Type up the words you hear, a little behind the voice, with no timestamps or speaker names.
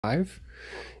You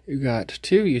got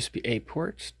two USB-A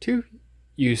ports, two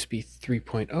USB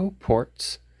 3.0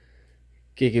 ports,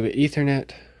 gigabit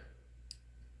Ethernet,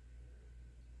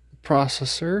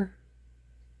 processor,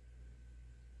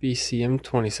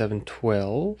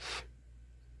 BCM2712,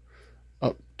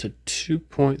 up to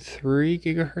 2.3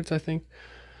 gigahertz, I think.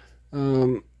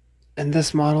 And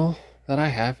this model that I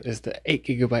have is the 8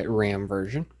 gigabyte RAM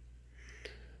version.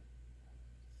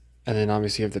 And then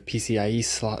obviously you have the PCIe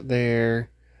slot there,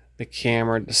 the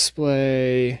camera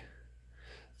display,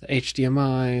 the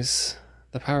HDMIs,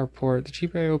 the power port, the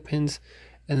GPIO pins,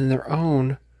 and then their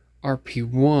own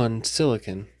RP1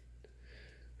 silicon,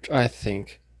 which I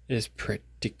think is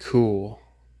pretty cool.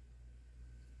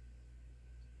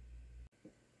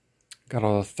 Got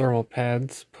all the thermal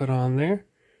pads put on there,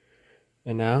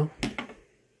 and now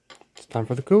it's time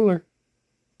for the cooler.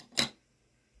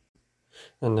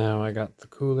 And now I got the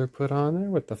cooler put on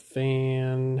there with the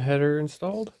fan header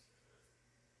installed.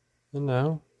 And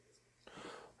now I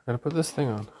gotta put this thing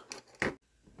on.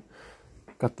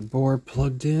 Got the board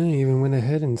plugged in, even went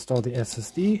ahead and installed the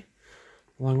SSD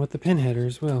along with the pin header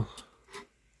as well.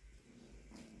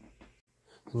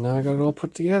 And now I got it all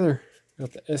put together.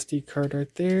 Got the SD card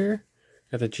right there.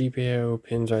 Got the GPIO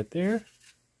pins right there.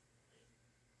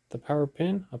 The power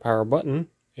pin, a power button,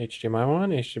 HDMI 1,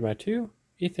 HDMI 2,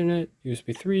 Ethernet,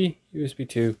 USB 3, USB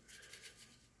 2.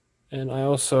 And I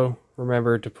also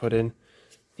remembered to put in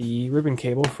the ribbon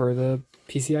cable for the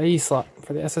PCIe slot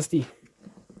for the SSD.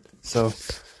 So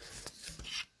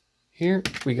here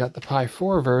we got the Pi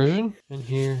 4 version, and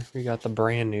here we got the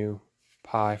brand new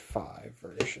Pi 5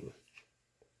 version.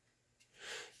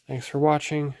 Thanks for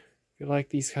watching. If you like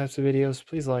these types of videos,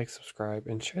 please like, subscribe,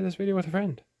 and share this video with a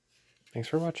friend. Thanks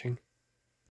for watching.